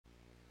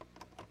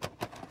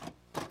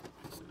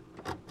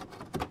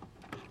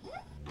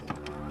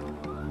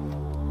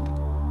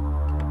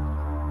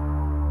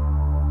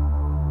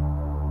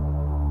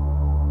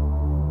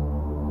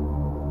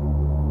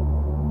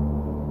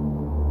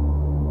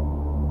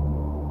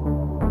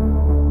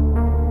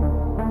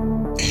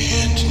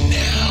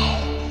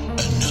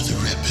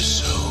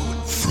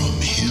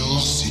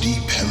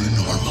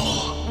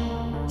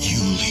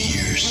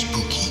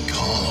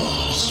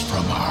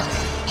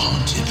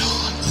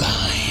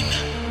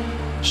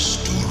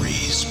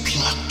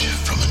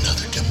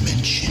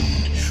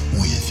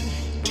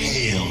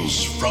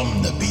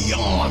from the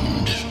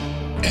beyond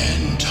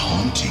and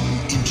haunting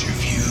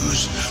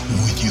interviews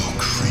with your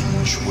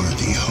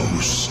cringe-worthy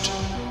host,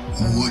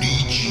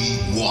 Woody G.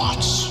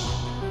 Watts.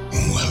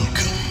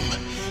 Welcome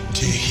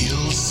to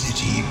Hill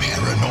City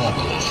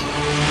Paranormal.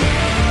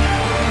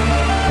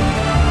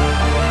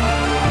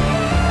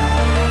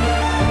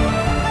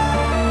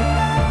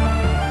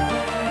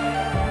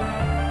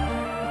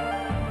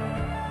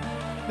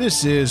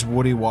 This is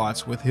Woody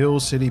Watts with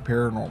Hill City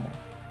Paranormal,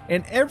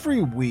 and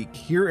every week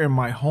here in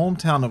my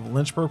hometown of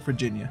Lynchburg,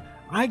 Virginia,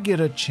 I get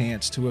a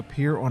chance to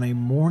appear on a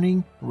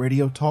morning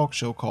radio talk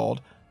show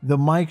called The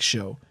Mike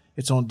Show.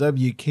 It's on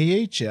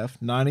WKHF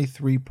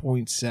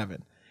 93.7,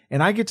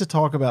 and I get to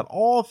talk about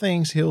all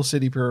things Hill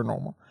City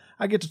Paranormal.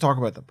 I get to talk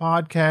about the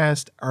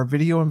podcast, our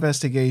video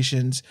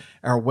investigations,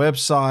 our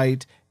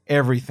website,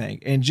 everything,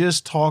 and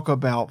just talk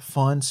about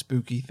fun,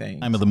 spooky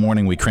things. Time of the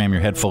morning, we cram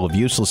your head full of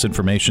useless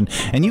information,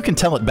 and you can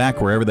tell it back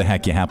wherever the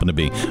heck you happen to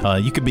be.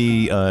 You could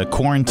be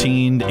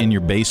quarantined in your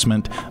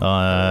basement,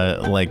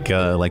 like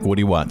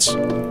Woody Watts.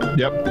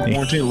 Yep,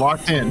 quarantine,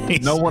 locked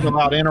in. No one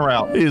allowed in or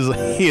out. He is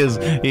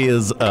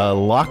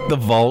locked the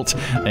vault,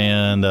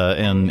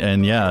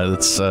 and yeah,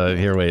 it's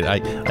here. Wait,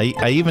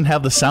 I even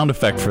have the sound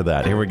effect for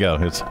that. Here we go.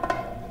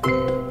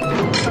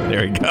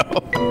 There we go.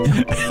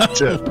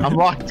 That's it. I'm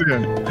locked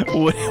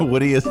in.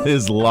 Woody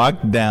is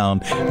locked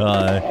down.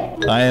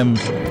 I am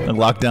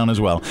locked down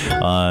as well.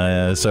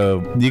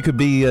 So you could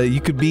be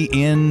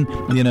in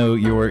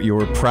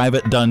your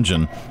private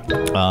dungeon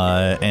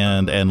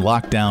and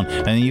locked down,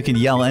 and you can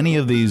yell any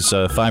of these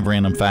 5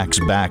 random facts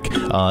back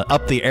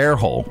up the air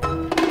hole,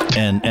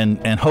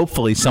 and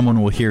hopefully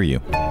someone will hear you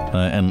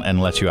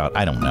and let you out.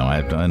 I don't know.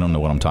 I don't know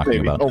what I'm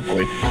talking about.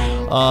 Hopefully.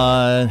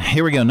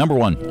 Here we go. Number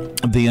 1.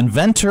 The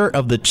inventor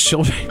of the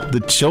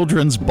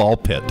children's ball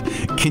pit.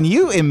 Can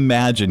you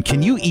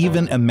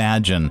even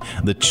imagine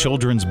the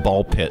children's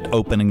ball pit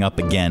opening up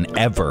again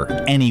ever,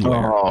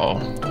 anywhere? Oh.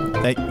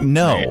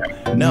 No.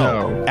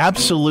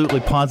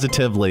 Absolutely,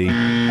 positively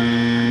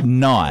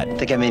not. I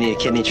think I may need a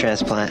kidney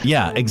transplant.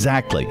 Yeah,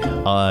 exactly.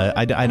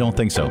 I don't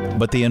think so.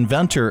 But the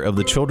inventor of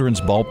the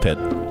children's ball pit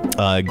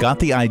got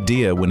the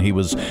idea when he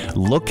was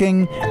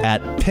looking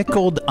at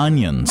pickled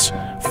onions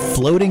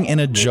floating in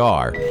a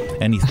jar,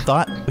 and he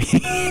thought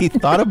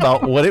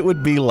about what it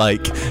would be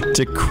like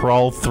to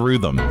crawl through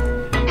them.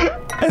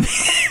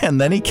 And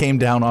then he came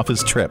down off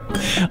his trip.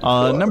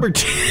 Number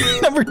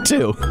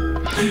two,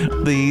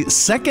 the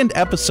second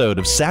episode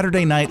of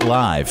Saturday Night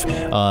Live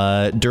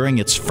during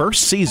its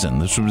first season,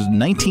 this was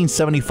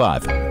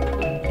 1975,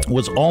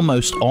 was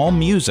almost all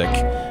music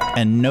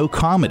and no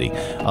comedy.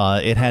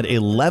 It had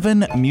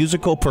 11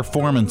 musical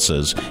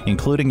performances,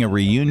 including a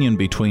reunion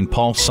between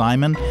Paul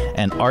Simon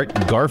and Art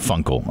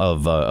Garfunkel,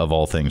 of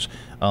all things.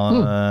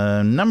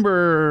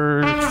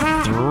 Number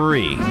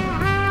 3.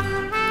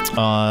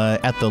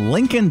 At the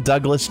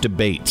Lincoln-Douglas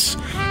debates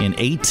in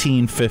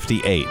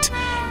 1858.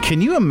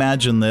 Can you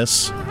imagine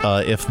this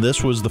if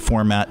this was the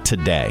format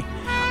today?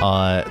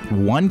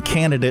 One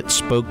candidate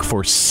spoke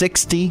for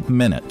 60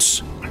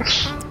 minutes.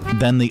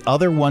 Then the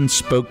other one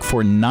spoke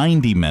for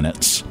 90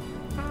 minutes.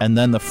 And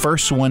then the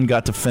first one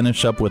got to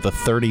finish up with a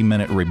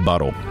 30-minute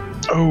rebuttal.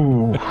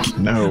 Oh,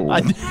 no.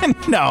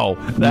 No.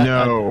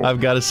 I've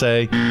got to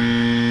say,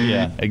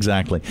 yeah,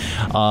 exactly.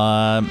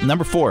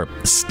 Number 4,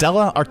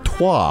 Stella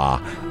Artois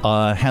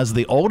has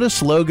the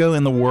oldest logo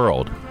in the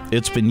world.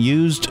 It's been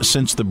used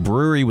since the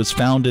brewery was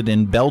founded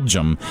in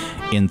Belgium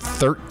in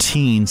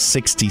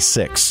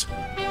 1366.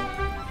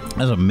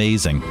 That's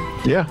amazing.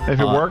 Yeah, if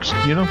it works,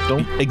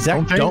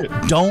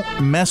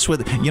 don't mess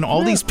with it.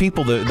 All these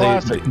people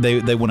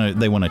they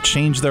want to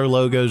change their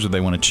logos, or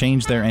they want to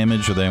change their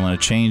image, or they want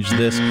to change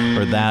this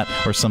or that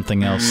or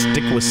something else.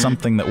 Stick with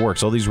something that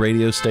works. All these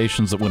radio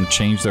stations that want to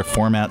change their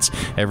formats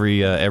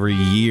every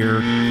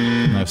year.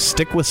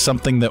 Stick with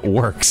something that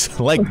works.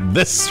 Like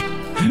this.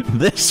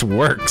 This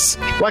works.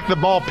 Like the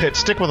ball pit.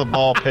 Stick with a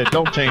ball pit.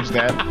 Don't change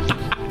that.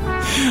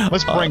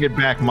 Let's bring it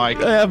back,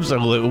 Mike.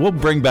 Absolutely. We'll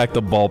bring back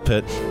the ball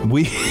pit.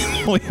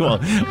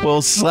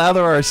 We'll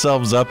slather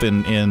ourselves up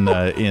in hand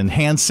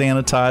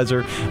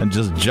sanitizer and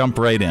just jump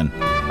right in.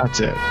 That's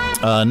it.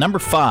 Number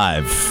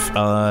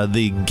 5,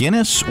 the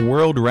Guinness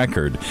World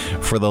Record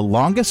for the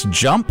longest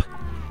jump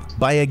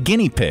by a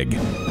guinea pig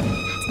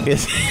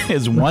is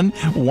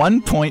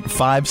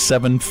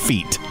 1.57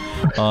 feet.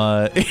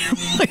 I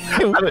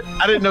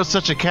didn't know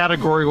such a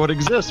category would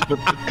exist, but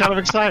it's kind of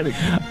exciting.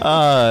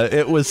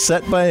 It was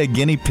set by a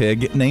guinea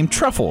pig named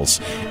Truffles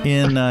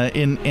in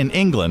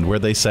England, where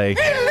they say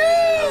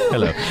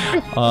hello.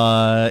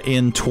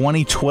 In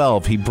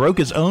 2012, he broke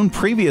his own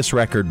previous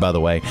record, by the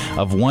way,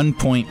 of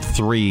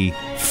 1.3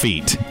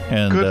 feet.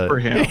 And, good for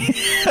him.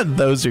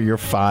 Those are your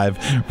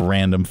 5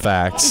 random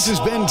facts. This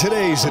has been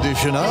today's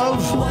edition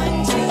of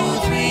 1, 2,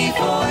 3, 4,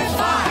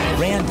 5.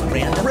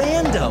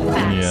 Random.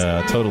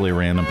 Yeah, totally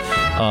random.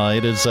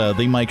 It is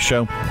The Mike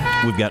Show.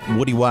 We've got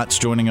Woody Watts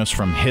joining us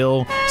from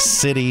Hill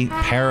City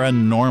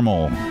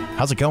Paranormal.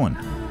 How's it going?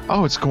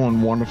 Oh, it's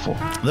going wonderful.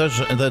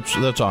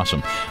 That's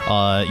awesome.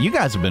 You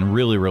guys have been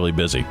really, really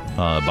busy,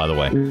 by the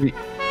way.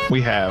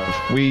 We have.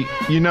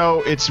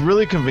 It's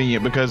really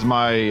convenient because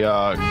my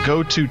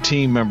go-to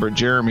team member,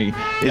 Jeremy,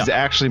 is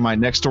actually my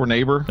next door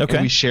neighbor. Okay.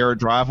 And we share a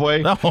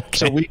driveway. Oh, okay.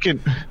 So we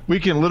can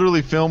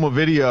literally film a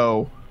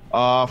video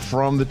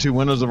from the two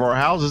windows of our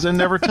houses and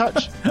never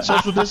touch.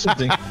 Social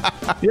distancing.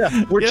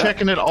 Yeah. We're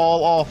checking it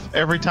all off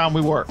every time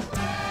we work.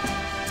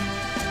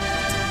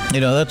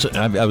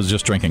 I was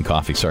just drinking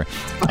coffee. Sorry.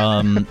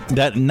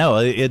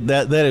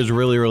 That is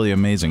really, really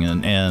amazing,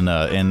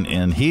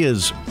 and he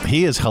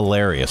is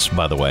hilarious.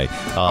 By the way.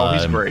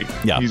 He's great.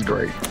 Yeah, he's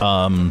great.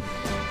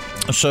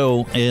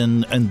 So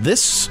in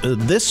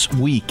this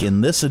week,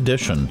 in this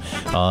edition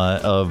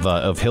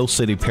of Hill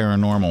City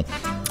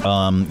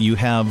Paranormal, you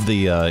have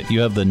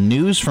the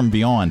news from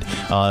beyond.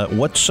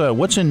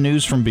 What's in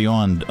news from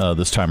beyond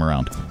this time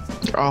around?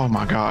 Oh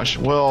my gosh!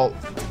 Well,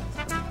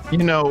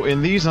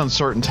 in these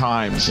uncertain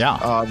times,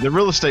 the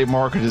real estate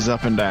market is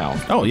up and down.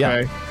 Oh, yeah.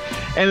 Okay?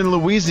 And in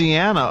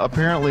Louisiana,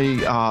 apparently,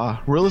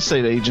 real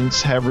estate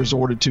agents have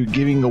resorted to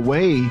giving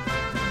away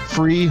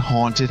free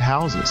haunted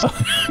houses.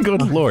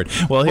 Good Lord!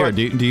 Well, here,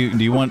 do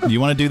you want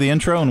to do the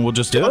intro and we'll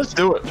just do it? Let's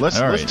do it.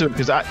 Let's do it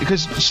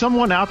because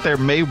someone out there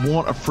may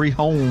want a free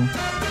home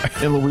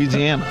in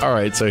Louisiana. All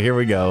right, so here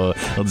we go.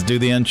 Let's do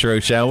the intro,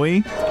 shall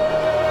we?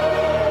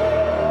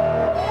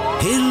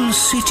 Hill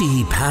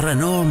City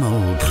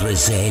Paranormal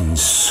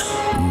presents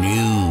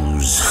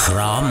News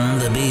from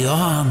the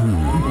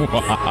Beyond.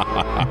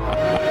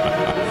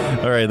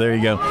 All right, there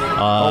you go.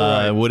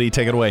 Right. Woody,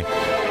 take it away.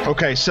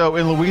 Okay, so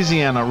in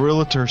Louisiana,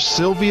 realtor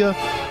Sylvia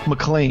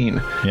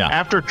McLean,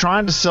 after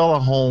trying to sell a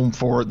home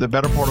for the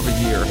better part of a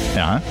year,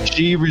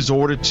 she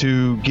resorted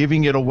to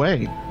giving it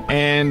away.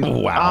 And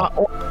on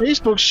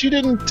Facebook, she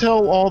didn't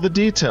tell all the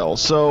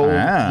details. So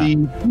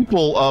the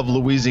people of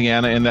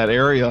Louisiana in that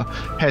area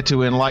had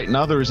to enlighten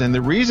others. And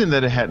the reason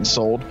that it hadn't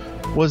sold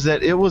was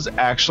that it was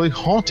actually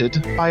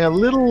haunted by a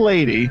little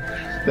lady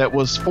that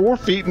was 4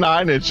 feet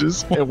 9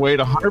 inches and weighed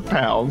 100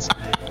 pounds.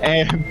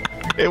 And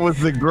it was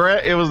the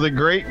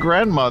great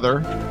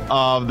grandmother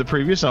of the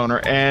previous owner,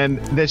 and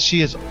that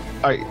she is,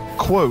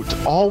 quote,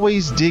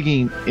 always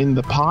digging in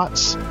the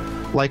pots,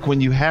 like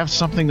when you have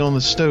something on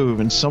the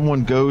stove and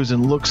someone goes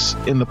and looks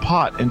in the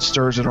pot and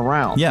stirs it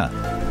around. Yeah.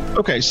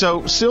 Okay,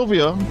 so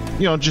Sylvia,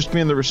 just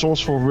being the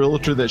resourceful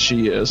realtor that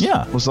she is,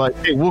 was like,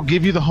 hey, we'll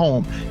give you the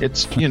home.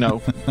 It's,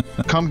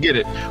 come get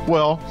it.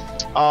 Well,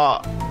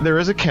 there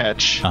is a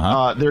catch.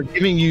 They're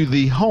giving you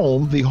the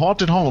home, the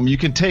haunted home. You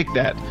can take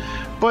that.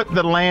 But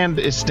the land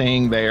is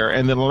staying there,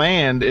 and the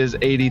land is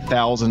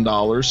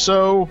 $80,000.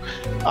 So,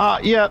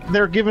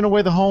 they're giving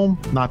away the home,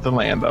 not the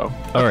land, though.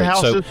 All right, the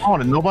house is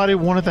haunted. Nobody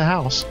wanted the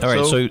house. All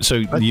right, so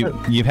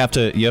you have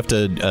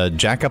to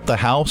jack up the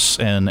house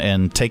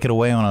and take it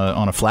away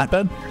on a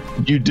flatbed.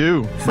 You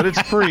do, but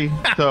it's free.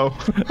 So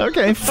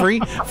okay, free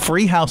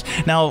house.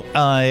 Now,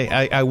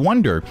 I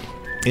wonder.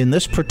 In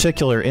this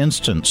particular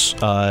instance,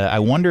 I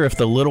wonder if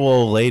the little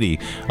old lady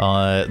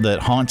that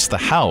haunts the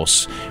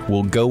house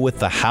will go with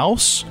the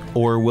house,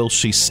 or will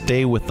she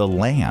stay with the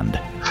land?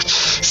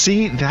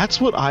 See, that's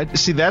where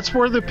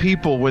the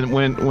people,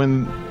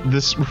 when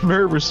this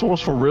very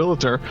resourceful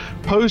realtor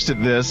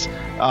posted this,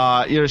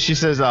 she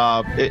says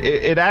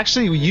it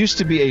actually used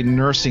to be a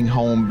nursing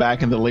home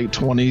back in the late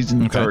 20s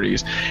and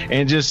 30s,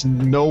 and just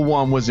no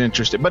one was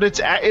interested. But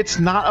it's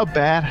not a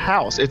bad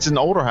house. It's an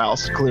older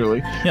house, clearly.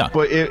 Yeah.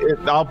 But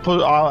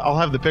I'll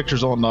have the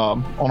pictures on our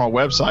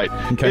website.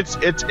 Okay.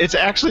 It's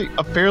actually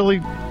a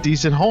fairly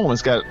decent home.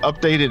 It's got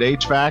updated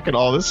HVAC and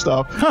all this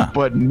stuff.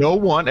 But no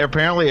one,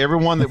 apparently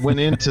everyone that went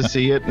in to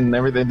see it and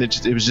everything,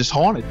 it was just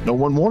haunted. No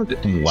one wanted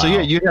it. Wow. So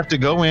yeah, you'd have to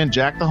go in,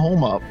 jack the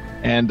home up,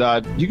 and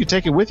you can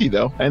take it with you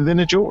though, and then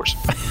it's yours.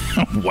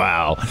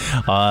 Wow.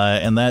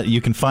 And that you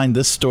can find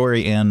this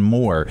story and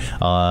more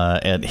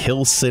at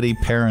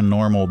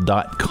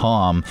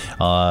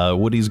hillcityparanormal.com.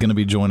 Woody's going to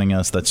be joining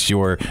us. That's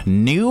your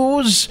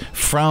news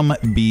from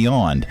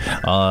beyond.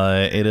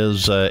 It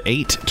is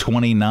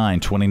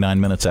 8:29,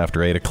 29 minutes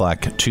after 8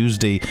 o'clock,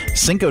 Tuesday,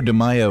 Cinco de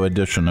Mayo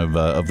edition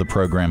of the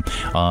program.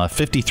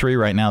 53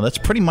 right now. That's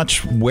pretty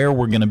much where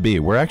we're going to be.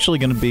 We're actually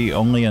going to be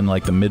only in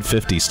like the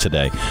mid-50s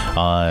today,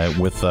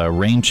 with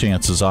rain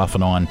chances off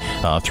and on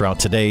throughout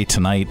today,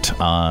 tonight,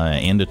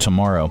 into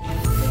tomorrow.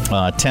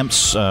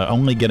 Temps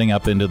only getting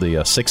up into the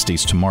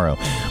 60s tomorrow.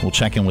 We'll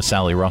check in with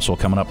Sally Russell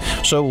coming up.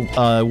 So,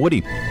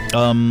 Woody,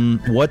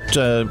 what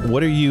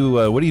are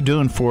you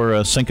doing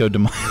for Cinco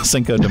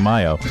de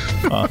Mayo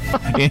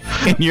in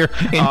your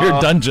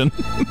dungeon?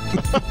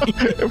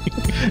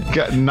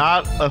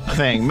 Not a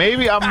thing.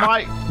 Maybe I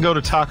might go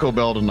to Taco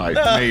Bell tonight.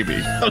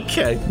 Maybe.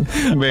 Okay.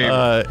 Maybe.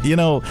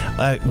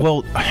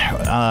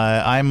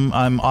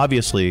 I'm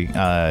obviously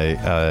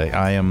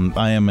I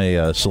am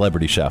a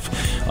celebrity chef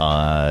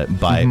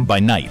by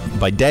night.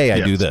 By day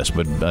I do this,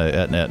 but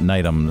at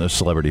night I'm a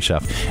celebrity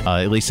chef,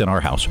 at least in our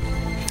house.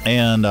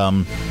 And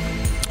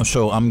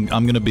so I'm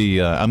going to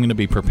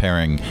be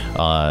preparing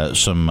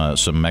some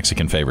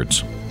Mexican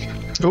favorites.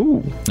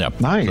 Ooh, yeah,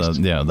 nice.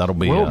 That'll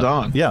be well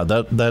done. Yeah,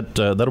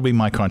 that'll be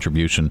my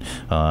contribution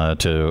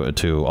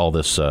to all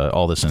this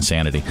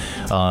insanity.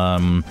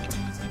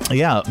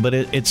 Yeah, but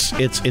it's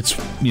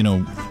you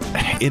know,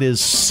 it is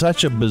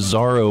such a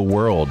bizarro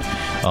world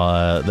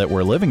that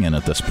we're living in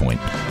at this point.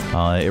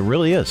 It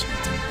really is.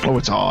 Oh,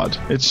 it's odd.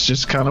 It's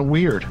just kind of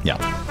weird. Yeah.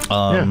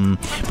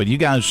 But you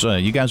guys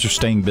are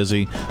staying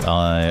busy.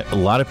 A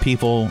lot of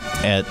people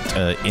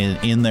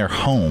in their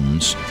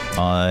homes,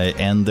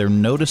 and they're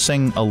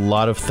noticing a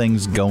lot of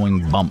things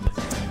going bump.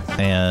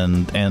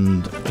 And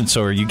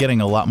so are you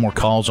getting a lot more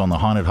calls on the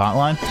haunted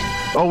hotline?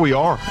 Oh, we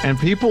are. And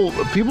people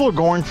are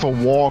going for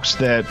walks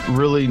that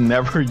really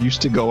never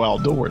used to go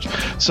outdoors.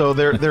 So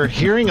they're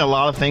hearing a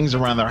lot of things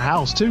around their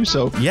house too.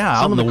 So yeah,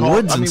 some out of in the calls,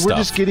 woods and stuff. We're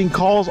just getting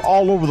calls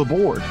all over the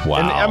board. Wow.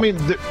 And I mean,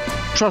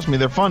 trust me,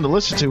 they're fun to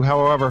listen to.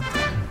 However,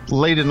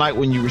 late at night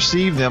when you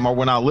receive them or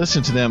when I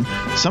listen to them,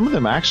 some of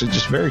them are actually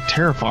just very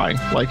terrifying.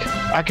 Like,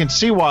 I can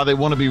see why they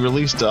want to be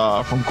released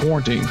from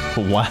quarantine.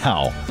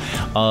 Wow.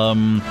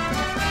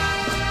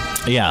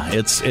 Yeah,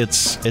 it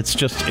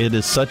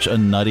is such a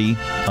nutty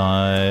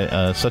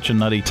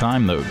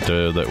time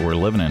that we're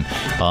living in.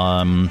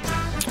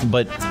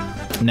 But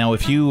now,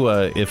 if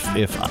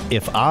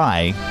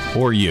I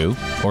or you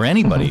or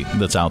anybody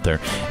that's out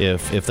there,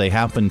 if they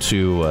happen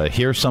to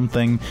hear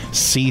something,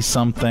 see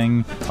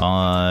something,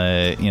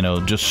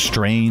 just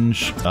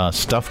strange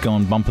stuff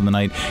going bump in the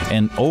night,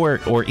 and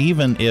or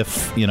even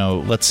if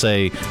let's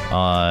say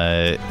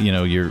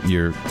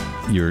you're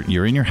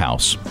in your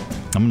house.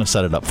 I'm going to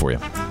set it up for you.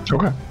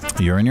 Okay.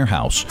 You're in your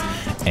house,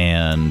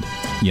 and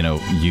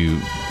you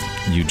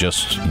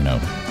just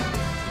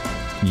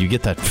you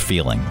get that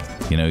feeling.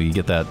 You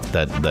get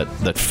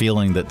that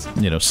feeling that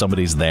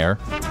somebody's there,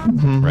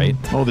 right?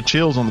 Oh, the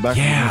chills on the back.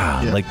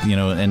 Yeah, like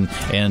and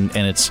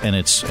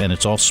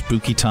it's all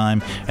spooky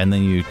time, and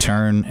then you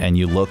turn and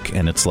you look,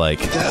 and it's like,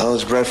 what the hell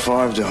is Brett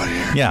Favre doing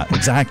here? Yeah,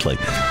 exactly.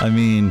 I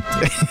mean.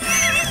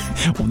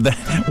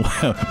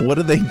 What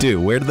do they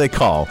do? Where do they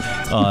call?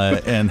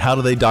 And how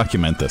do they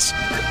document this?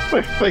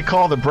 They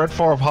call the Brett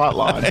Favre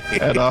hotline.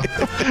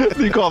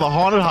 You call the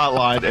haunted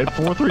hotline at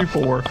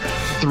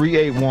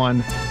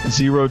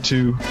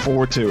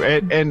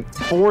 434-381-0242. And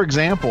for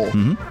example,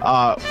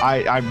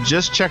 I've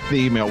just checked the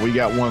email. We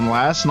got one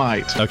last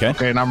night. Okay.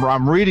 And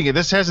I'm reading it.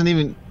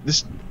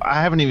 I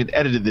haven't even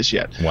edited this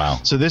yet. Wow.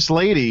 So this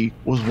lady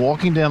was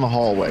walking down the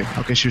hallway.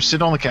 Okay, she was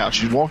sitting on the couch.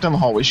 She walked down the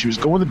hallway. She was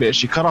going to bed.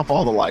 She cut off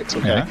all the lights.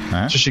 Okay.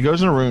 Yeah. So she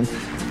goes in her room.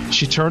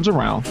 She turns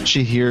around.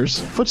 She hears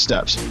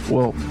footsteps.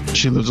 Well,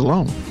 she lives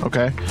alone.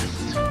 Okay.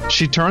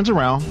 She turns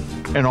around,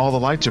 and all the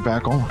lights are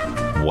back on.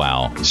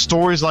 Wow.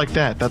 Stories like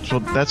that.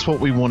 That's what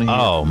we want to hear.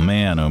 Oh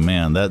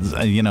man.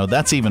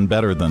 That's even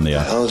better than the.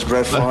 What the hell is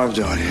Brett Favre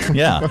doing here?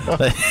 Yeah,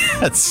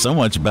 that's so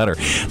much better.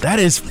 That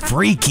is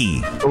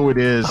freaky. Oh, it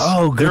is.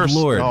 Oh, good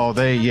Lord. Oh,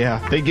 they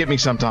get me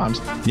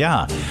sometimes.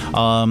 Yeah.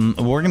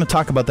 We're going to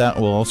talk about that.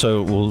 We'll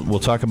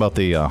talk about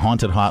the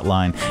haunted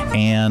hotline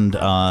and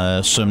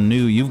some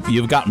new.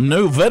 You've got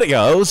new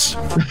videos.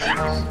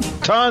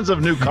 Tons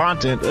of new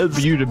content for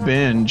you to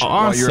binge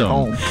while you're at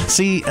home.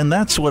 See, and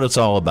that's what it's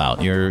all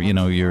about.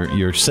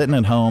 You're sitting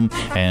at home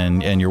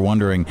and you're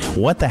wondering,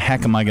 what the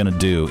heck am I going to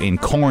do in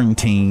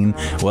quarantine?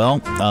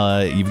 Well,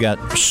 you've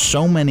got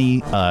so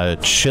many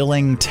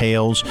chilling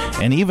tales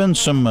and even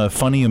some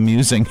funny,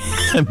 amusing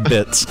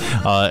bits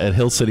at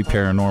Hill City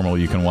Paranormal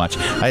you can watch.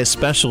 I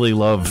especially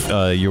love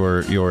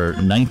your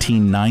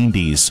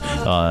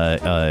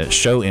 1990s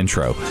show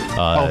intro.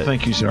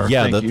 Thank you, sir.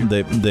 Yeah, their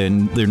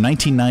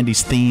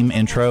 1990s theme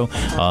intro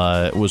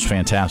was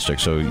fantastic.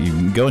 So you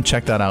can go and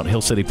check that out,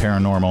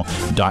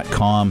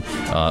 hillcityparanormal.com.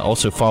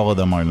 Also follow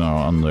them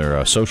on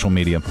their social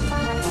media.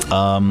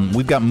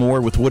 We've got more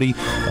with Woody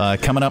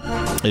coming up.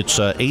 It's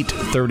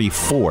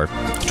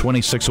 8:34,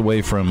 26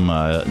 away from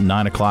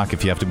 9 o'clock.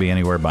 If you have to be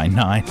anywhere by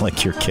 9,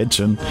 like your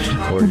kitchen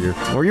or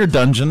your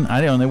dungeon,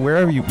 I don't know,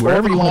 wherever you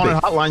want to be.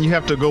 Hotline, you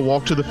have to go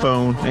walk to the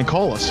phone and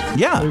call us.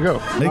 Yeah, there you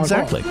go.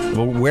 Exactly.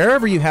 Well,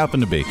 wherever you happen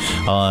to be,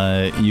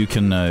 you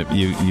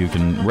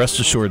can rest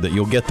assured that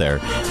you'll get there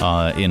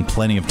in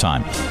plenty of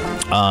time.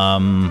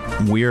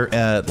 We're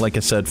at, like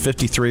I said,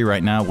 53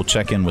 right now. We'll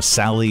check in with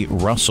Sally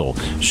Russell.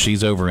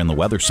 She's over in the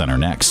Weather Center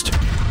next.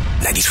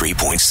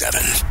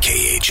 93.7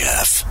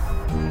 KHF.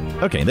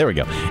 Okay, there we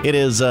go. It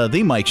is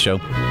The Mike Show.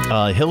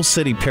 Hill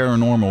City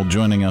Paranormal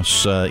joining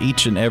us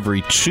each and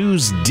every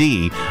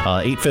Tuesday,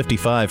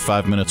 8:55,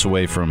 5 minutes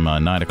away from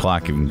 9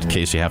 o'clock, in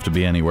case you have to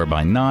be anywhere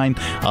by 9.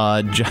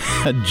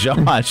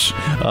 Josh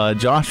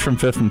from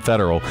Fifth and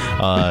Federal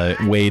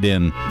weighed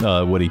in,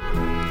 Woody.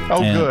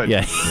 Oh, and, good.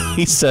 Yeah,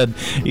 he said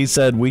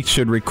we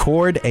should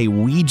record a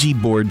Ouija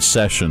board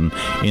session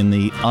in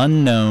the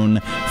unknown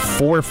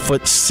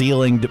 4-foot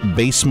ceilinged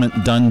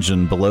basement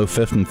dungeon below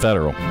Fifth and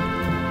Federal.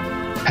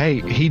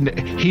 Hey,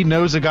 he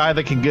knows a guy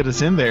that can get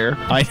us in there.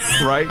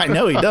 Right? I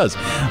know he does.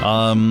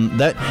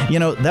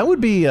 That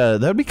would be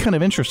kind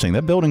of interesting.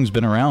 That building's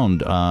been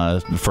around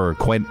for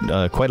quite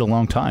a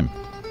long time.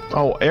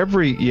 Oh,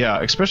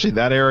 especially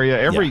that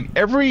area.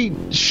 Every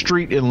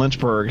street in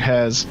Lynchburg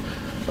has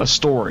a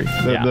story.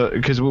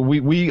 Because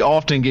we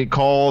often get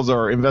calls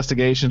or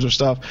investigations or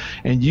stuff,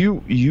 and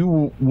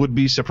you would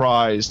be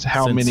surprised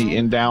how many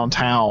in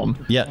downtown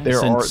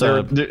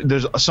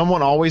there's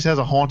someone always has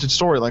a haunted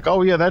story, like,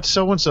 oh yeah, that's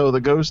so and so,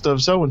 the ghost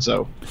of so and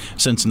so.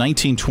 Since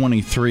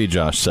 1923,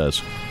 Josh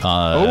says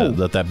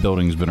that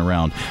building's been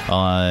around.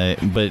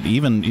 But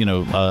even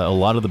a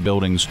lot of the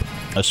buildings,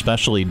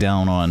 especially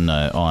down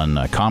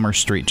on Commerce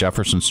Street,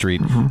 Jefferson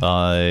Street,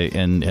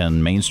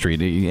 and Main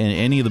Street,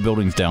 any of the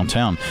buildings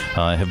downtown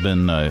have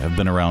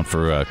been around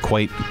for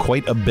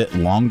quite a bit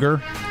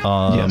longer.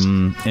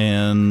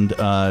 And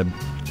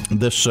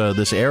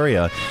this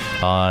area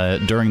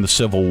during the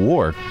Civil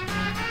War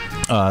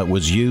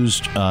was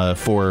used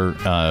for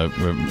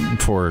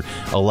a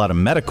lot of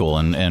medical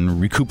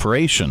and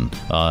recuperation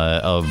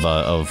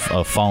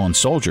of fallen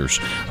soldiers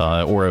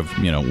or of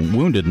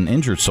wounded and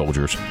injured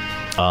soldiers.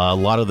 A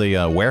lot of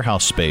the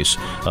warehouse space,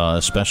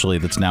 especially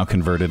that's now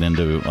converted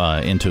into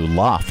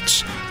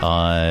lofts,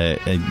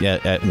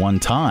 at one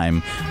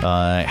time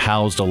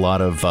housed a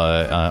lot of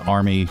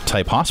Army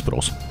type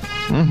hospitals.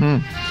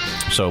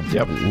 So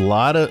a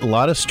lot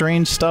of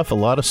strange stuff, a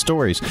lot of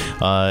stories,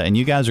 and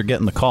you guys are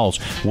getting the calls.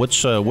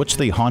 What's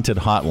the haunted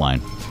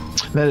hotline?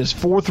 That is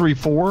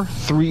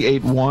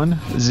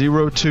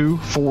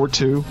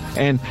 434-381-0242,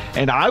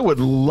 and I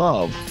would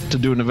love to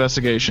do an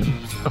investigation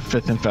of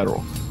Fifth and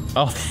Federal.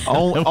 Oh,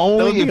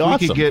 only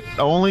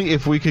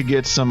if we could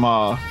get some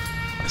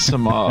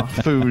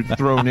food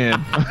thrown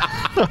in.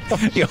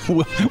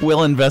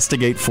 We'll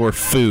investigate for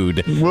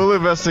food. We'll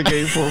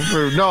investigate for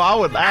food. No, I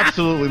would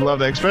absolutely love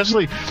that,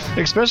 especially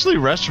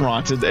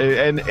restaurants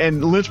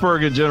and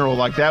Lynchburg in general.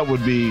 Like that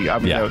would be.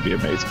 That would be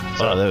amazing.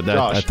 So,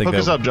 Josh, hook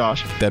us up,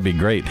 Josh. That'd be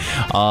great.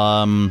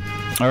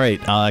 All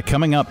right,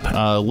 coming up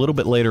a little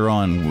bit later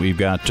on, we've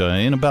got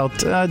in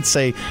about I'd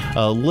say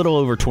a little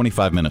over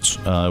 25 minutes.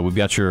 We've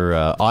got your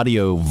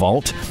audio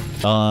vault.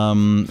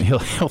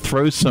 He'll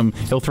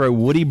throw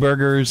Woody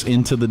Burgers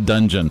into the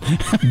dungeon.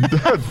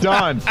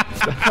 Done.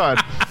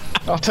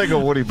 I'll take a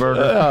Woody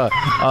Burger.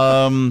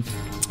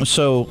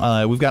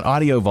 So we've got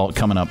Audio Vault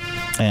coming up,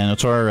 and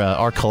it's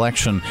our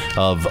collection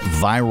of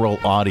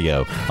viral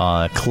audio,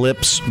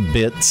 clips,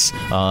 bits,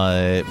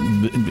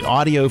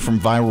 audio from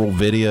viral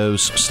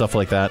videos, stuff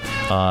like that.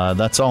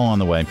 That's all on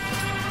the way.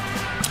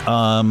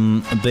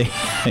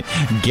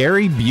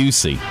 Gary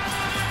Busey.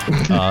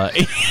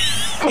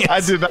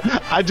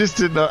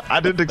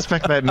 I didn't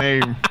expect that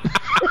name.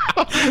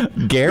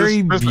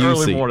 Gary this Busey.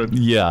 Early morning.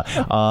 Yeah.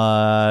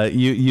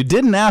 You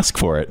didn't ask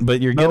for it,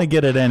 but you're gonna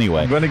get it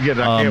anyway. I'm gonna get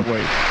it. I can't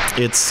wait.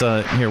 It's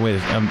here.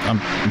 Wait.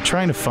 I'm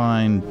trying to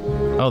find.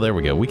 Oh, there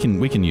we go. We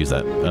can use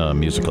that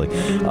musically.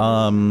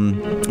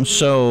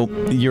 So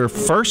your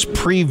first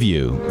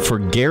preview for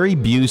Gary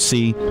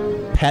Busey,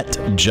 Pet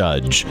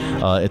Judge.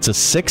 It's a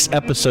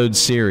 6-episode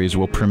series.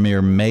 Will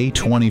premiere May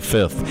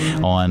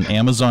 25th on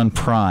Amazon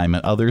Prime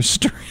and other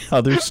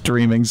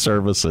streaming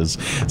services.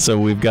 So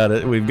we've got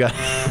a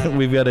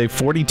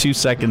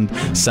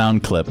 42-second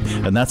sound clip,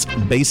 and that's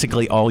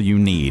basically all you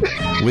need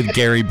with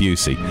Gary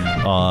Busey.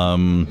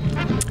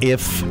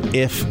 If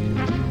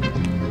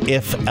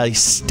a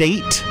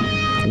state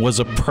was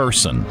a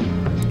person,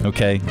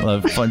 okay,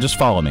 just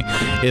follow me.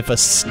 If a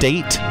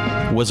state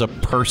was a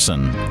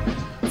person,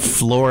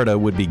 Florida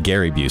would be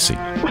Gary Busey.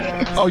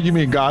 Oh, you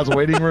mean God's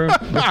waiting room?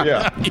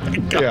 Yeah.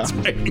 Waiting room.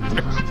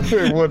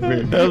 It would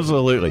be.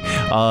 Absolutely.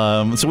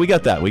 So we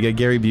got that. We got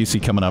Gary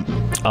Busey coming up.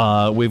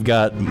 We've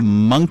got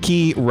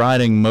monkey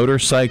riding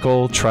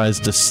motorcycle tries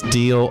to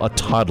steal a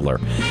toddler.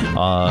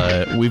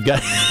 We've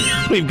got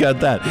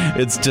that.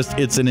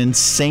 It's an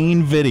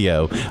insane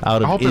video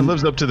out of. I hope it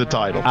lives up to the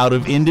title. Out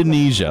of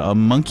Indonesia, a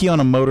monkey on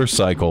a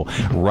motorcycle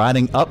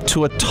riding up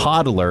to a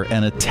toddler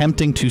and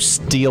attempting to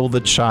steal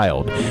the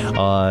child.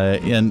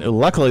 And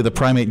luckily, the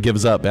primate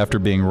gives up after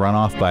being run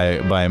off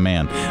by a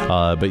man.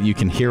 But you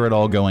can hear it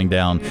all going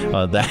down.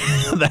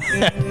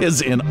 That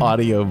is in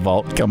Audio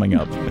Vault coming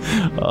up.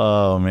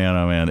 Oh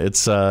man,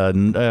 it's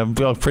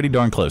pretty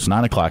darn close.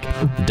 9 o'clock,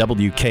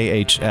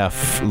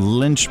 WKHF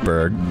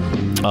Lynchburg,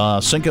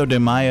 Cinco de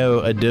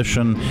Mayo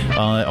edition.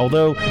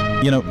 Although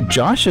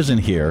Josh isn't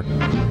here,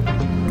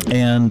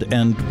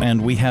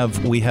 and we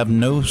have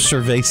no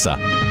cerveza.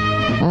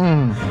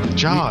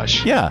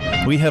 Josh.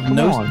 We have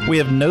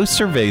no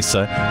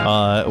cerveza.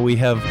 We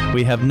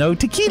have no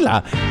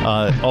tequila.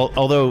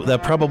 Although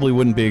that probably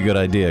wouldn't be a good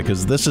idea,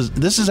 because this is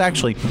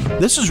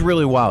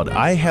really wild.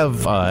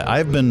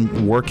 I've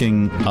been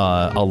working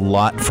a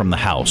lot from the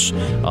house.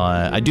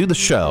 I do the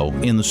show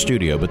in the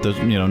studio, but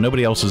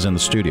nobody else is in the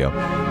studio.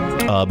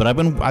 But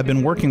I've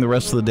been working the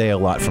rest of the day a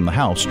lot from the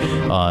house,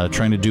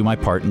 trying to do my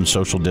part in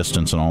social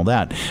distance and all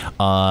that.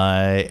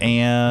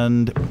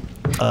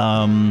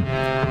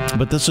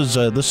 But this is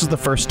the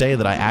first day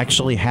that I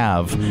actually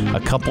have a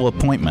couple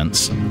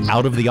appointments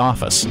out of the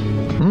office.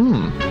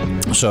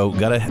 So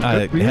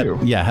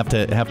have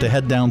to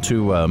head down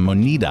to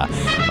Moneda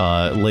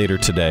later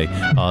today.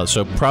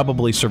 So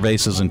probably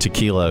cervezas and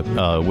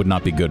tequila would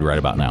not be good right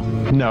about now.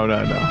 No.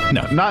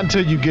 Not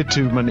until you get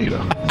to Moneda.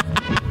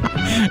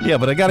 Yeah,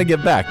 but I got to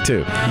get back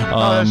too.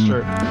 That's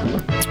true.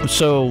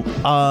 So,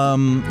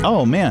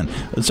 oh man,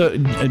 so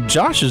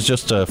Josh is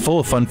just full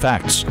of fun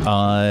facts.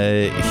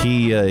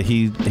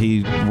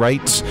 He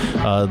writes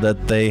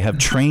that they have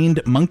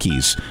trained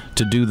monkeys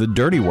to do the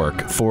dirty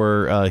work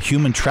for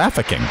human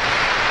trafficking.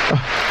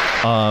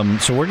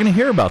 So we're going to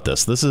hear about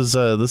this. This is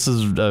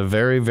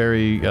very,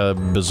 very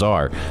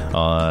bizarre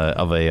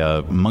of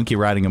a monkey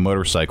riding a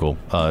motorcycle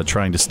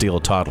trying to steal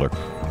a toddler.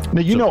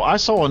 Now, I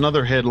saw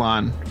another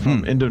headline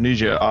from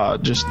Indonesia,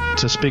 just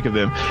to speak of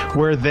them,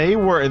 where they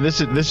were, and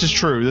this is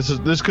true.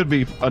 This could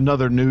be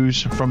another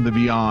news from the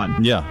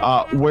beyond.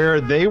 Yeah. Where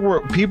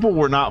people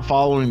were not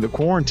following the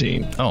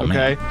quarantine. Oh,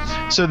 okay.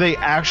 Man. So they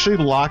actually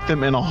locked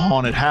them in a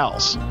haunted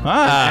house.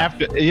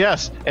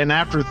 And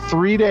after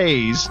 3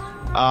 days,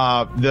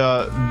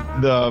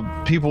 the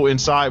people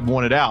inside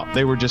wanted out.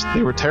 They were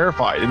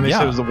terrified, and they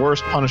said it was the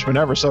worst punishment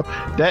ever. So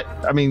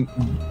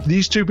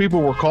these two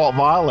people were caught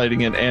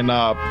violating it and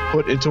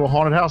put into a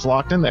haunted house,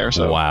 locked in there.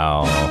 So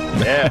wow,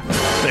 yeah,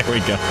 there we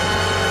go.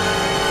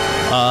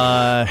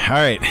 All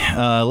right,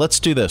 let's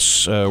do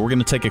this. We're going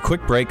to take a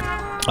quick break.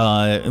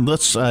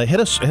 Let's hit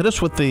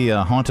us with the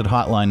haunted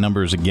hotline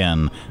numbers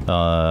again,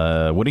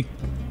 Woody.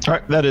 All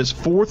right, that is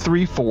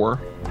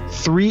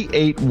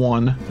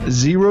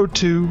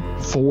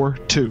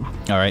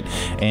 434-381-0242. All right,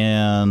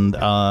 and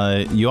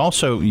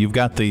you've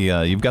got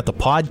the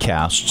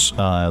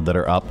podcasts that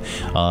are up.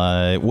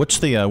 What's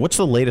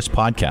the latest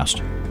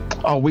podcast?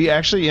 Oh, we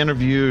actually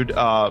interviewed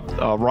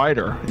a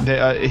writer.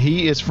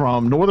 He is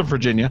from Northern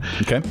Virginia.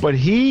 Okay, but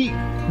he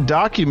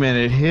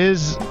documented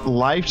his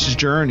life's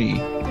journey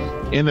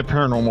in the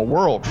paranormal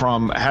world,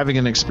 from having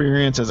an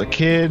experience as a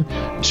kid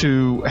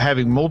to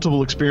having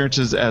multiple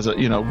experiences as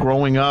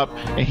growing up,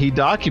 and he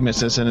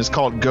documents this, and it's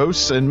called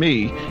Ghosts and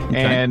Me.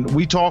 Okay. And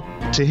we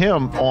talked to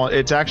him on.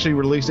 It's actually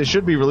released. It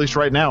should be released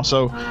right now.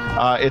 So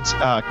it's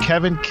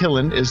Kevin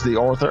Killen is the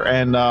author,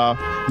 and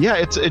he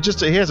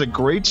has a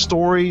great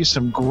story,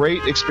 some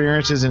great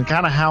experiences, and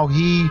kind of how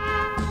he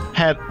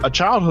had a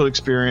childhood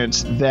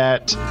experience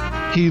that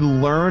he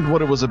learned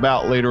what it was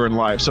about later in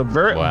life. So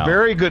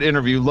very good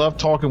interview. Loved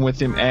talking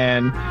with him,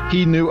 and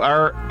he knew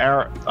our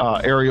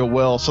area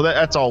well. So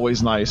that's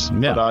always nice.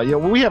 Yeah.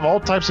 But we have all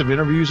types of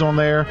interviews on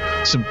there.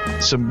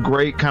 Some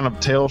great kind of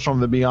tales from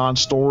the beyond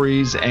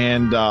stories,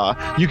 and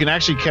you can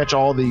actually catch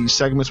all the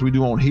segments we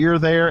do on here,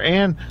 there,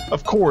 and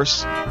of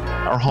course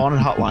our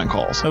haunted hotline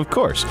calls. Of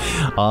course,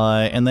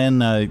 and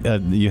then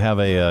you have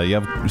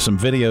some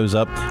videos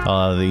up.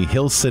 The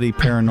Hill City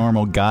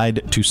Paranormal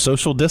Guide to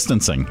Social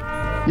Distancing.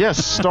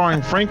 Yes,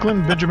 starring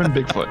Franklin Benjamin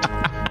Bigfoot.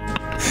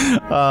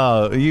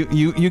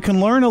 You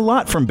can learn a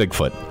lot from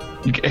Bigfoot.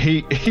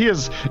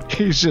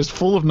 He's just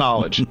full of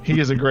knowledge. He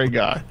is a great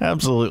guy.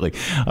 Absolutely.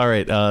 All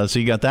right. So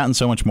you got that and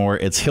so much more.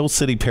 It's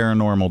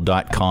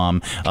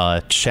hillcityparanormal.com.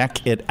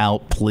 Check it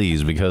out,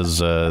 please,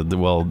 because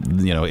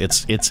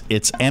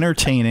it's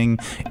entertaining.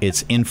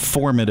 It's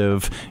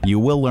informative. You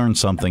will learn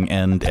something.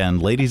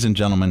 And ladies and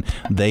gentlemen,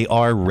 they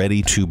are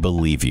ready to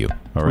believe you.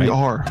 All right. We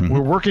are. Mm-hmm. We're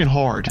working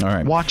hard. All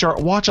right. Watch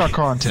our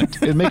content.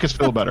 It make us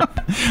feel better.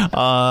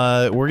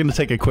 We're going to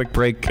take a quick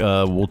break.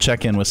 We'll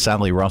check in with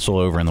Sally Russell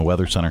over in the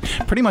Weather Center.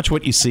 Pretty much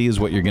what you see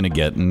is what you're going to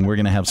get, and we're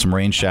going to have some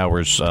rain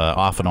showers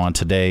off and on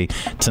today,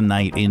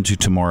 tonight, into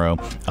tomorrow.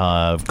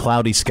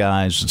 Cloudy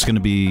skies. It's going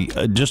to be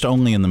just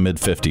only in the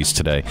mid-50s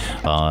today.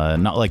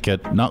 Not like the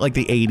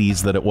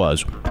 80s that it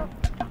was.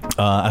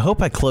 I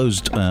hope I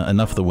closed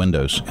enough of the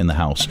windows in the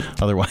house.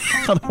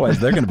 Otherwise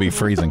they're going to be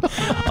freezing.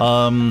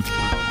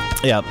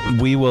 Yeah,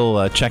 we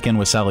will check in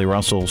with Sally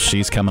Russell.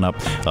 She's coming up.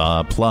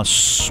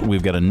 Plus,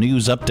 we've got a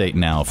news update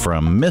now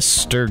from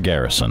Mr.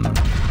 Garrison.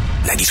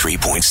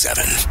 93.7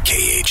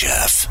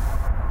 KHF.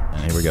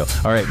 And here we go.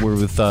 All right, we're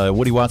with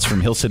Woody Watts from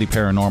Hill City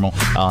Paranormal.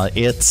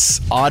 It's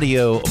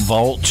Audio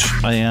Vault,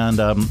 and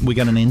we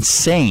got an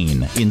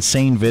insane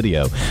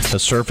video that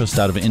surfaced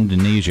out of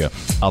Indonesia.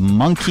 A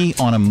monkey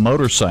on a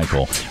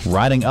motorcycle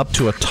riding up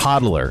to a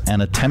toddler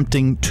and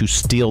attempting to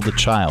steal the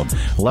child.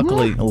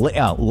 Luckily,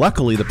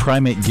 the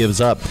primate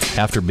gives up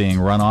after being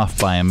run off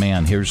by a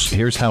man.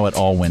 Here's how it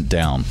all went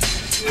down.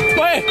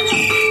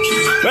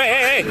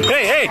 Hey,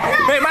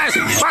 mas.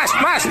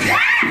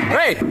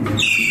 Hey.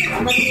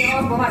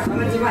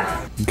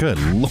 Good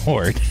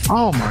Lord.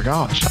 Oh my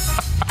gosh.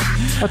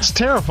 That's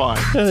terrifying.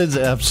 That is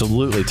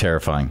absolutely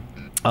terrifying.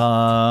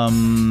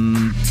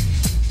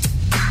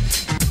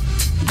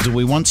 Do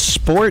we want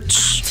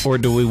sports or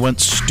do we want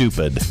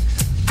stupid?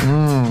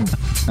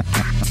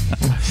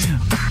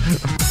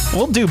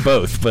 We'll do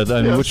both, but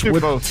I mean,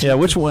 both. Yeah,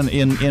 which one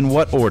in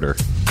what order?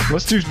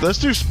 Let's do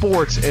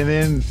sports and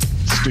then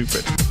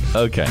stupid.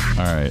 Okay,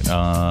 all right.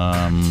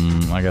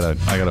 I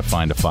gotta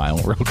find a file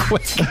real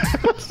quick.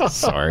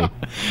 Sorry,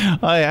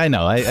 I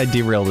know I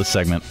derail this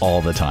segment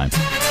all the time.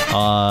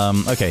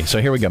 Okay, so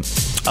here we go.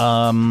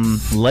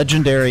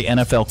 Legendary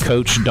NFL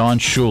coach Don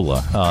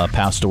Shula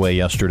passed away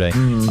yesterday.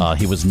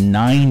 He was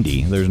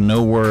 90. There's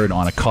no word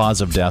on a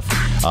cause of death.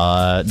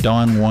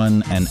 Don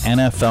won an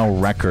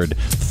NFL record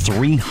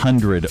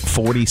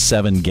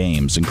 347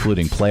 games,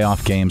 including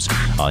playoff games.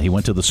 He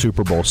went to the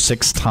Super Bowl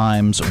 6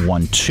 times,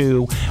 won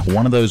 2.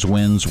 One of those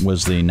wins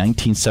was the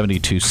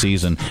 1972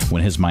 season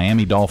when his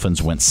Miami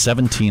Dolphins went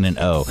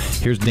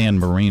 17-0. Here's Dan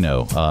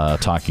Marino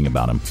talking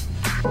about him.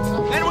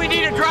 Then we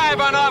need a drive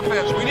on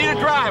offense. We need a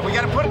drive. We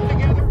got to put it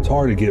together. It's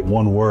hard to get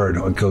one word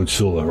on Coach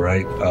Shula,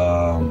 right?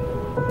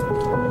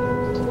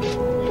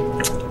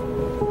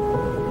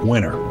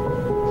 Winner.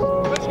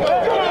 Let's go.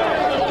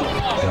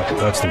 Yep,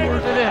 that's the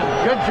word.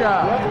 Good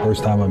job.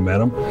 First time I met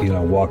him,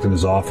 walked in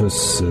his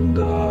office, and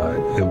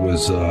it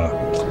was,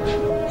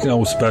 it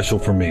was special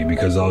for me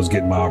because I was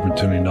getting my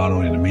opportunity not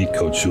only to meet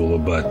Coach Shula,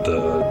 but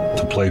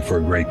to play for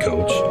a great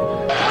coach. You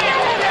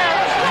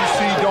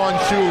see Don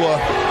Shula,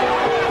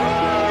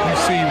 you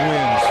see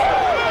wins.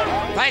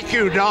 Thank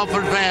you,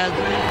 Dolphin fans.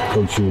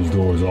 Coach Shula's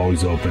door is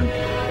always open.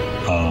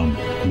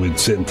 We'd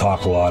sit and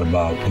talk a lot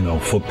about,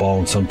 football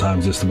and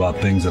sometimes just about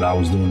things that I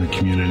was doing in the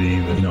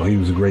community. He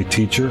was a great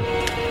teacher.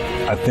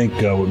 I think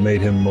what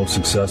made him most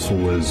successful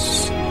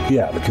was,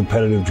 the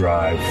competitive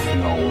drive,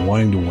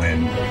 wanting to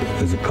win.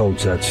 As a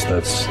coach,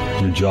 that's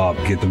your job,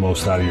 get the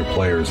most out of your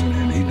players,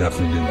 and he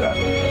definitely did that.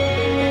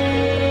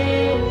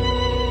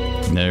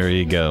 There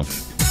you go.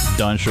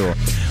 Don Shula.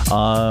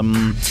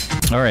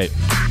 All right,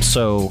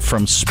 so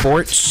from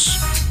sports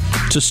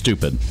to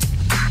stupid.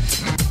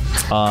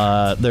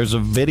 There's a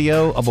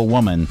video of a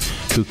woman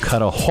who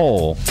cut a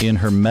hole in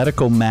her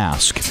medical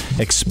mask,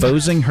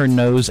 exposing her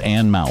nose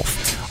and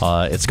mouth.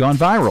 It's gone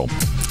viral.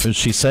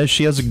 She says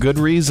she has a good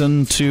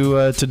reason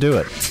to do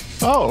it.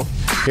 Oh.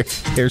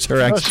 Here's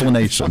her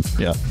explanation.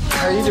 Yeah.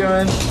 How are you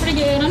doing? Pretty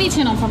good. I need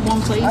 10 on pump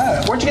 1, please.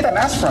 Where'd you get that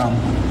mask from?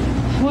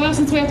 Well,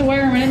 since we have to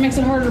wear them and it makes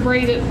it harder to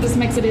breathe, it just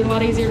makes it a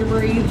lot easier to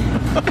breathe.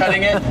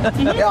 Cutting it?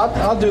 Yeah,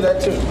 I'll do that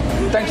too.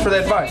 Thanks for the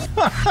advice.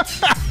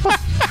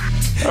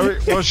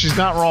 Well, she's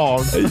not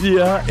wrong.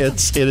 Yeah,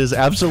 it is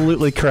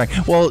absolutely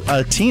correct. Well,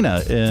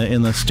 Tina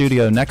in the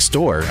studio next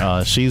door,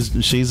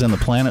 she's in the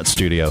Planet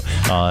studio,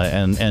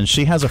 and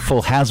she has a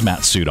full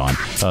hazmat suit on.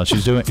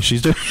 She's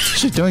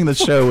doing the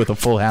show with a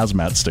full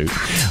hazmat suit.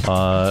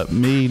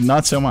 Me,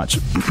 not so much.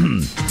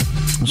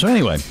 So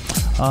anyway,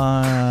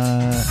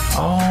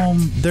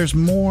 there's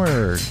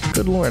more.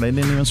 Good Lord, I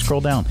didn't even scroll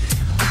down.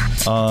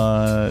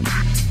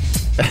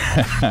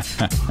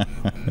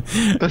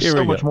 There's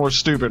so much more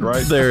stupid,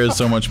 right? There is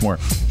so much more.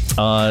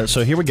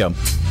 So here we go.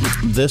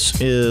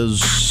 This is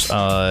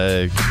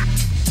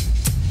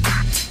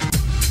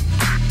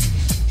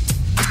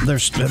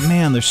there's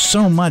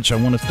so much I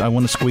want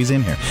to squeeze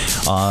in here.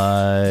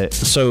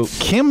 So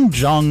Kim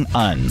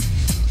Jong-un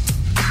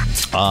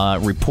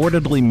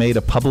reportedly made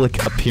a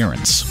public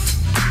appearance.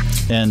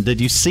 And did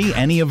you see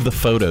any of the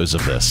photos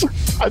of this?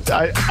 I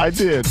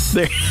did.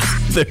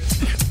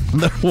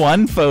 The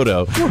one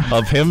photo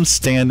of him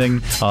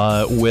standing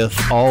with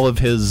all of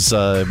his,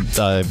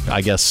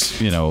 I guess,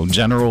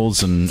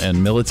 generals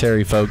and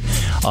military folk,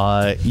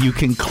 you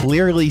can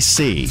clearly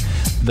see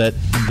that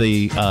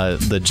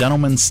the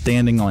gentlemen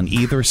standing on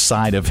either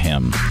side of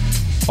him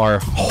are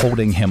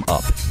holding him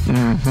up.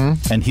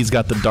 Mm-hmm. And he's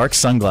got the dark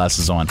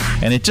sunglasses on,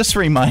 and it just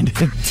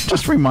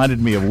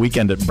reminded me of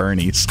Weekend at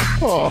Bernie's.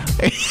 Oh.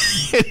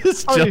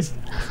 It's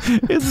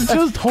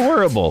just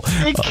horrible.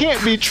 It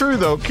can't be true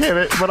though, can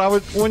it?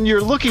 But when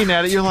you're looking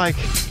at it, you're like,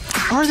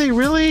 are they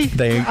really?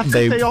 They are.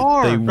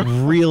 They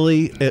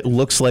really. It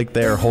looks like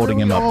they're holding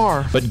him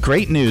up. But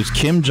great news: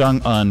 Kim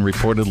Jong-un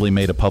reportedly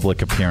made a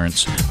public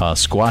appearance,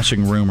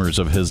 squashing rumors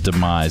of his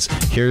demise.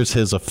 Here's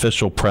his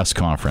official press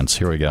conference.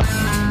 Here we go.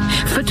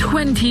 For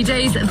 20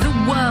 days,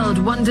 the world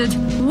wondered,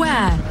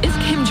 where is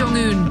Kim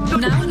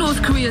Jong-un? Now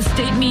North Korea's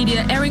state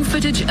media airing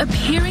footage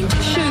appearing to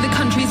show the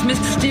country's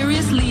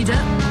mysterious leader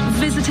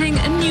visiting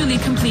a newly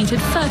completed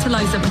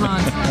fertilizer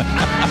plant.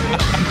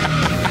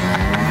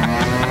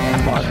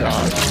 Oh my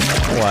God.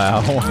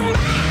 Wow.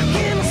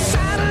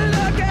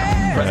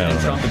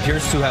 President Trump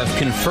appears to have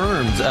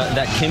confirmed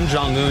that Kim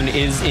Jong-un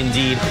is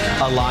indeed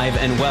alive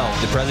and well.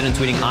 The president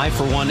tweeting, "I,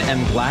 for one,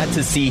 am glad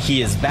to see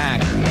he is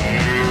back."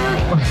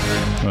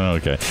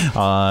 Okay.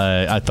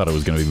 I thought it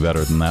was going to be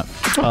better than that.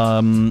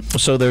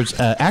 So there's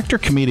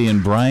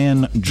actor-comedian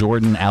Brian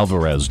Jordan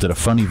Alvarez did a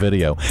funny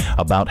video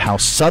about how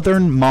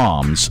Southern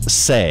moms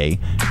say,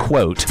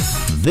 quote,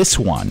 "this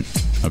one."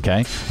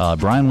 Okay.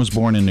 Brian was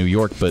born in New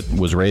York but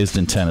was raised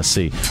in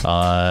Tennessee.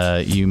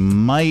 You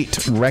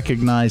might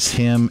recognize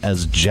him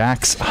as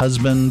Jack's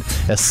husband,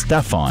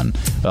 Estefan,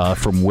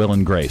 from Will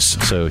and Grace.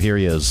 So here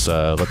he is.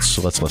 Let's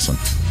listen.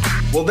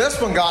 Well, this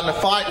one got in a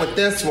fight with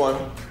this one,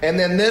 and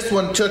then this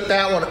one took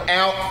that one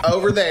out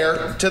over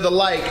there to the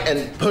lake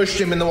and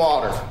pushed him in the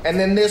water. And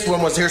then this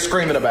one was here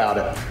screaming about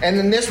it. And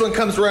then this one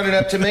comes running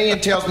up to me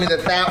and tells me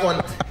that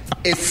one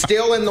is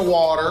still in the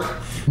water.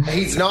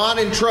 He's not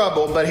in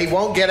trouble, but he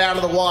won't get out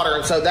of the water,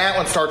 and so that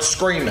one starts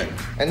screaming.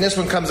 And this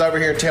one comes over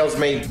here and tells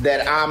me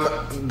that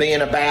I'm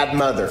being a bad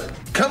mother.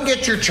 Come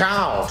get your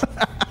child.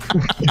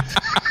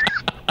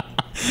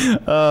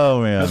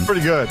 Oh, man. That's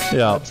pretty good.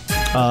 Yeah. That's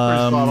pretty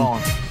spot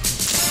on.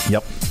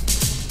 Yep.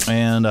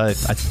 And I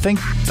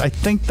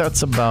think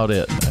that's about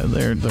it.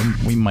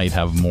 We might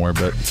have more,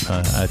 but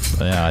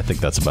I think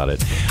that's about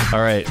it.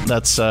 All right,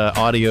 that's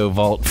Audio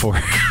Vault for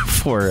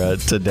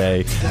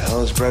today. The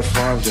hell is Brett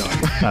Favre doing?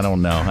 I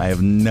don't know. I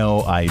have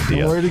no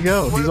idea. Where'd he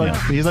go?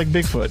 He's like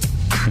Bigfoot.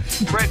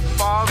 Brett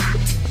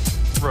Favre.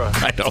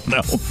 I don't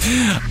know.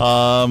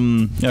 All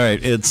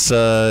right, it's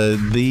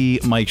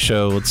the Mike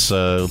Show.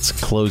 Let's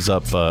close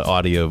up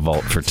Audio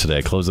Vault for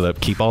today. Close it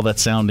up. Keep all that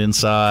sound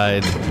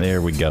inside.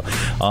 There we go.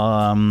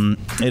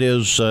 It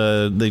is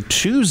the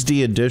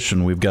Tuesday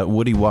edition. We've got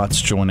Woody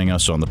Watts joining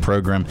us on the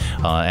program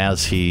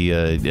as he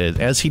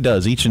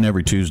does each and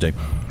every Tuesday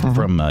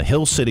from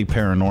Hill City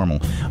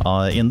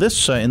Paranormal. In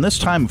this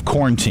time of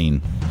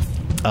quarantine.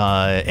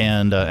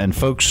 And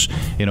folks,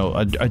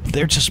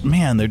 they're just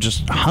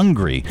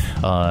hungry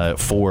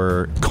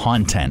for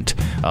content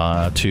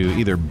to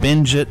either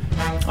binge it,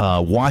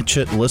 watch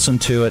it, listen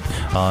to it,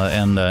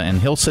 and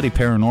Hill City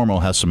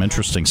Paranormal has some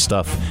interesting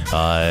stuff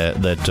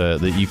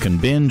that you can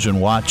binge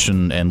and watch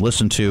and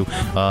listen to.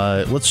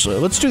 Let's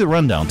do the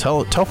rundown.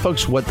 Tell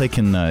folks what they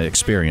can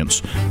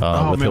experience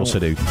with Hill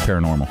City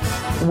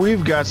Paranormal.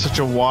 We've got such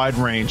a wide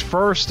range.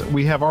 First,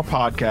 we have our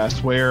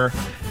podcast where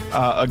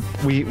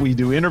we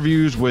do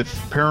interviews with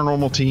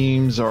paranormal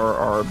teams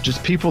or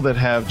just people that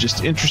have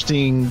just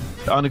interesting,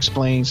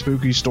 unexplained,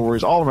 spooky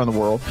stories all around the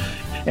world.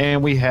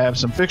 And we have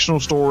some fictional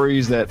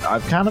stories that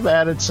I've kind of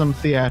added some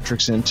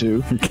theatrics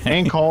into,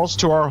 and calls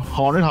to our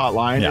haunted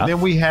hotline. Yeah. And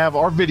then we have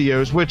our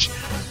videos, which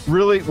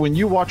really, when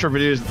you watch our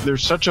videos,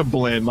 there's such a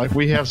blend. Like,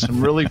 we have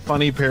some really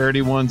funny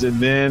parody ones, and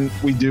then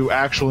we do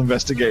actual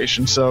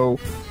investigation. So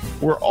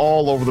we're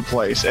all over the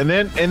place. And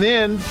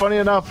then, funny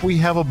enough, we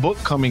have a book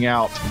coming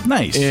out.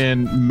 Nice.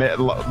 In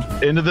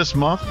end of this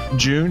month,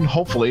 June.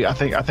 Hopefully, I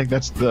think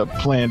that's the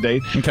planned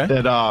date. Okay.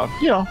 That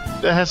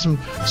that has some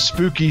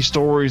spooky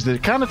stories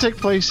that kind of take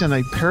place in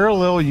a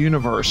parallel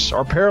universe,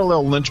 or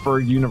parallel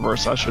Lynchburg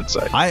universe, I should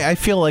say. I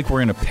feel like we're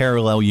in a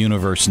parallel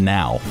universe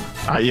now.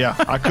 Yeah,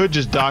 I could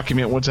just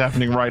document what's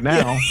happening right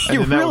now.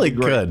 You really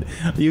could.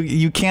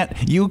 You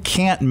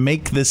can't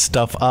make this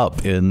stuff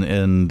up,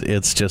 and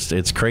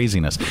it's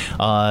craziness.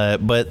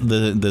 But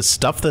the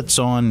stuff that's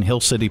on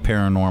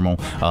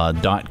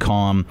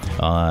HillCityParanormal.com,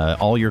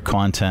 all your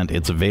content,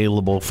 it's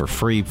available for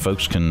free.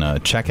 Folks can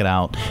check it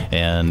out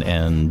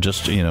and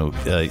just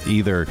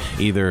either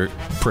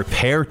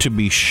prepare to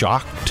be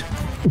shocked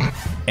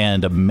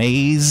and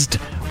amazed,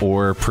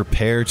 or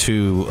prepare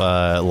to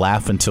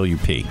laugh until you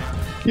pee.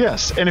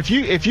 Yes, and if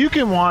you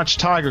can watch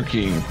Tiger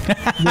King,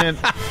 then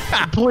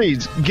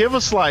please give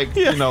us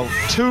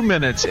 2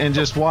 minutes and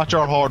just watch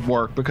our hard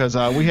work, because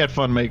we had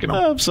fun making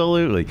them.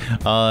 Absolutely,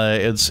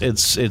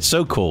 it's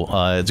so cool.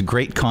 It's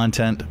great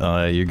content.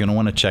 You're going to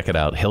want to check it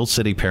out.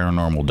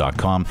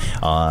 HillCityParanormal.com,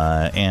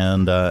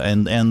 and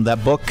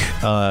that book.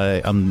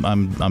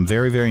 I'm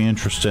very, very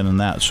interested in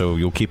that. So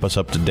you'll keep us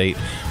up to date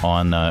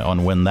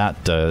on when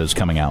that is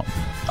coming out.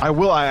 I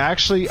will. I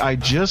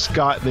just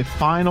got the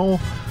final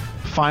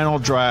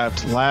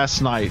draft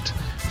last night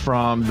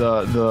from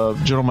the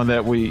gentleman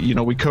that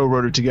we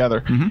co-wrote it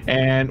together,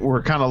 and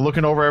we're kind of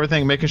looking over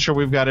everything, making sure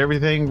we've got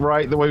everything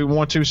right the way we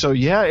want to. So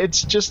yeah,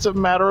 it's just a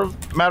matter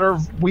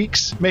of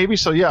weeks maybe.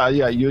 So yeah,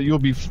 you'll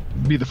be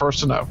the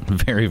first to know.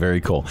 Very, very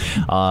cool.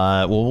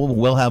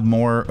 We'll have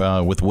more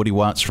with Woody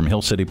Watts from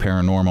Hill City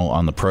Paranormal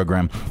on the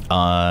program.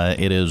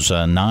 It is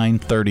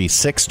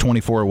 9:36,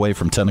 24 away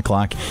from 10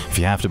 o'clock. If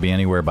you have to be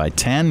anywhere by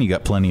 10, you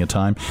got plenty of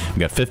time. We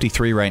got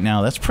 53 right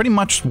now. That's pretty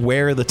much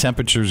where the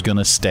temperature is going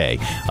to stay.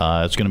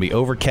 It's going to be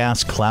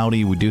overcast,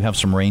 cloudy. We do have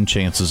some rain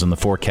chances in the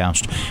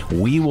forecast.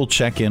 We will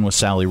check in with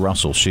Sally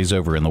Russell. She's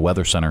over in the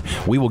Weather Center.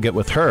 We will get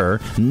with her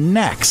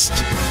next.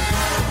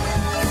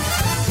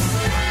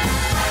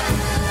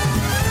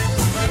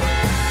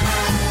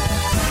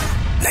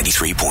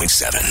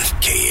 .7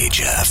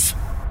 KHF.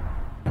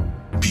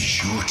 Be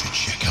sure to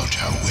check out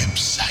our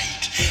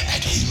website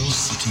at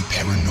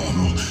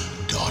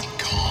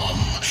hillcityparanormal.com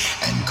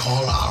and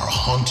call our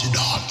haunted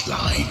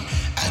hotline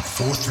at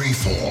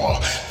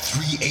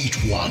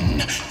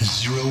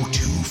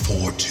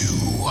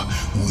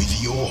 434-381-0242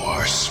 with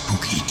your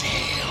spooky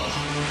tale.